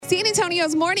San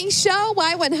Antonio's morning show,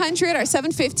 Y100, our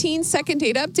 7:15 second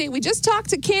date update. We just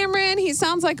talked to Cameron. He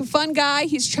sounds like a fun guy.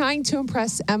 He's trying to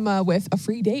impress Emma with a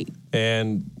free date.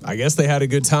 And I guess they had a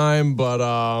good time, but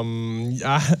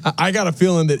I got a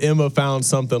feeling that Emma found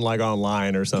something like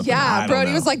online or something. Yeah,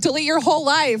 Brody was like, delete your whole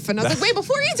life. And I was like, wait,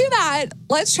 before you do that,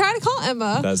 let's try to call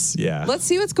Emma. Let's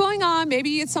see what's going on.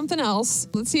 Maybe it's something else.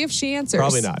 Let's see if she answers.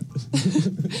 Probably not.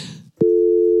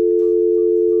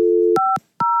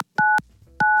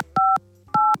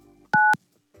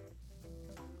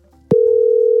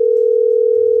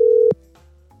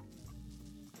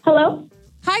 Hello?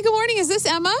 Hi, good morning. Is this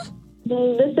Emma?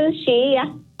 This is she,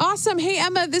 yeah. Awesome. Hey,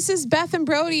 Emma, this is Beth and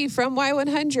Brody from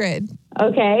Y100.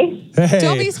 Okay. Hey.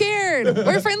 Don't be scared.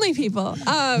 We're friendly people. We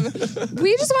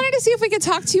just wanted to see if we could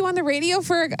talk to you on the radio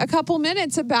for a couple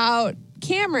minutes about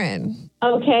Cameron.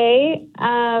 Okay.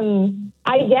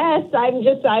 I guess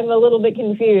I'm a little bit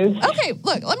confused. Okay,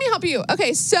 look, let me help you.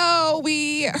 Okay, so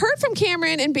we heard from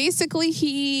Cameron, and basically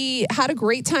he had a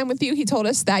great time with you. He told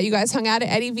us that you guys hung out at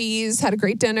Eddie V's, had a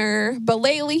great dinner, but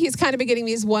lately he's kind of been getting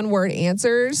these one-word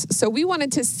answers. So we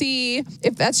wanted to see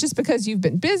if that's just because you've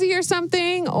been busy or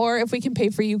something, or if we can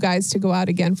pay for you guys to go out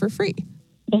again for free.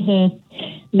 Mm-hmm.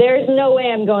 There's no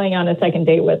way I'm going on a second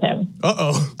date with him.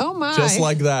 Uh-oh. Oh, my. Just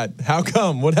like that. How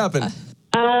come? What happened?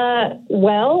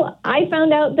 Well, I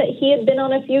found out that he had been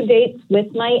on a few dates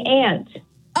with my aunt.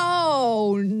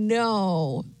 Oh,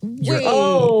 no. Wait.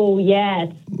 Oh,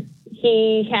 yes.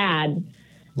 He had.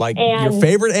 Like your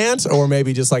favorite aunt, or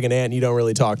maybe just like an aunt you don't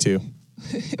really talk to?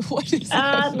 What is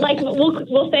that? Like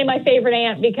we'll say my favorite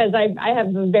aunt because I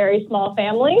have a very small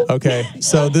family. Okay.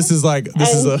 So this is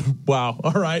wow.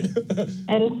 All right.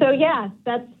 And so, yeah,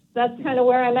 that's kind of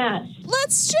where I'm at.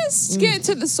 Let's just get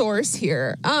to the source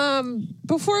here.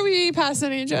 Before we pass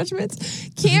any judgments,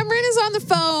 Cameron is on the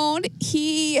phone.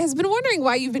 He has been wondering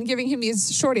why you've been giving him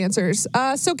these short answers.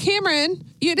 So Cameron,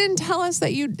 you didn't tell us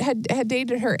that you had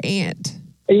dated her aunt.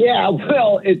 Yeah,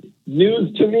 well, it's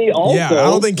news to me also. Yeah, I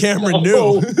don't think Cameron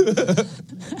knew.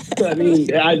 I mean,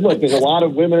 look, there's a lot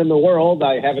of women in the world.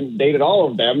 I haven't dated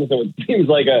all of them, so it seems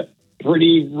like a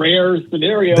pretty rare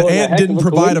scenario. The aunt didn't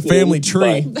provide a family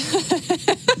tree.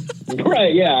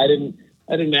 Right, yeah, I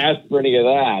didn't ask for any of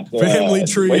that. Family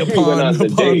tree upon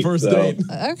first date.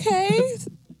 Okay.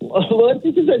 Well,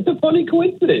 it's a funny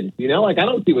coincidence, you know? Like, I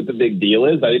don't see what the big deal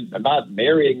is. I'm not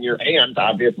marrying your aunt.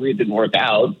 Obviously, it didn't work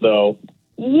out, so...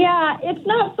 Yeah, it's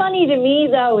not funny to me,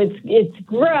 though. It's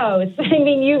gross. I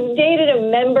mean, you've dated a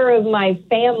member of my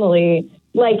family.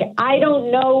 Like, I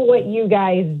don't know what you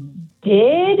guys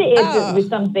did. If it was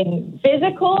something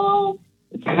physical.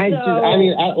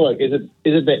 Look, is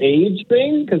it the age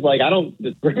thing? Because, like, I don't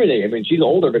discriminate. I mean, she's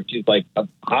older, but she's, like, a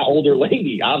hot older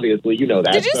lady, obviously. You know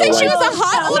that. Did you say she was a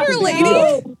hot older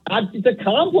lady? It's a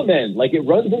compliment. Like, it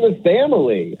runs in the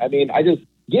family. I mean,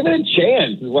 give it a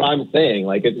chance is what I'm saying.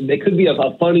 Like, it could be a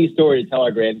funny story to tell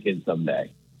our grandkids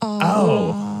someday.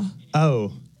 Oh.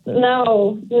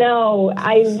 No.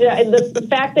 The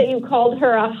fact that you called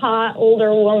her a hot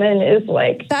older woman is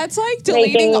like... That's like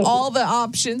deleting all the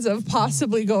options of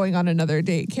possibly going on another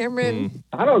date. Cameron?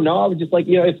 I don't know. I would just like,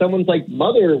 if someone's like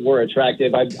mother were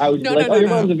attractive, I would be like, your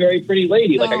mom's a very pretty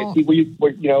lady. No. Like, I can see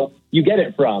where you get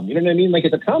it from. You know what I mean? Like,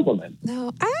 it's a compliment.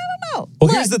 No, I don't know.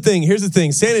 Well, here's the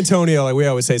thing. San Antonio, like we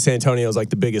always say, San Antonio is like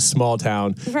the biggest small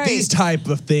town. Right. These type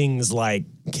of things like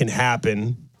can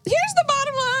happen. Here's the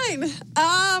bottom line.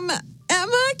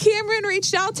 Emma Cameron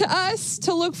reached out to us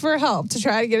to look for help, to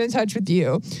try to get in touch with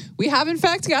you. We have, in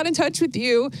fact, got in touch with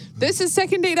you. This is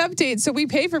Second Date Update, so we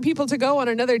pay for people to go on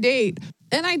another date.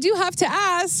 And I do have to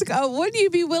ask, would you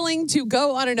be willing to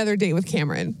go on another date with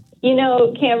Cameron?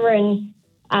 Cameron,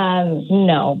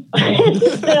 no.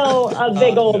 It's still a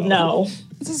big old no.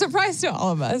 It's a surprise to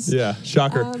all of us. Yeah,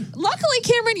 shocker. Luckily,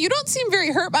 Cameron, you don't seem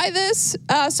very hurt by this,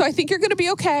 so I think you're going to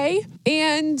be okay.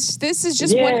 And this is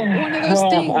just one of those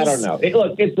things. I don't know.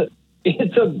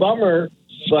 It's a bummer,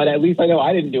 but at least I know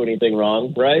I didn't do anything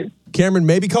wrong, right? Cameron,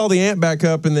 maybe call the aunt back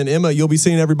up, and then Emma, you'll be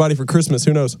seeing everybody for Christmas.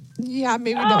 Who knows? Yeah,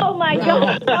 maybe Oh, my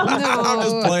God. No. I'm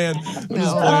just playing.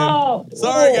 No.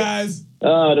 Sorry, guys.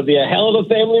 It'll be a hell of a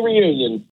family reunion.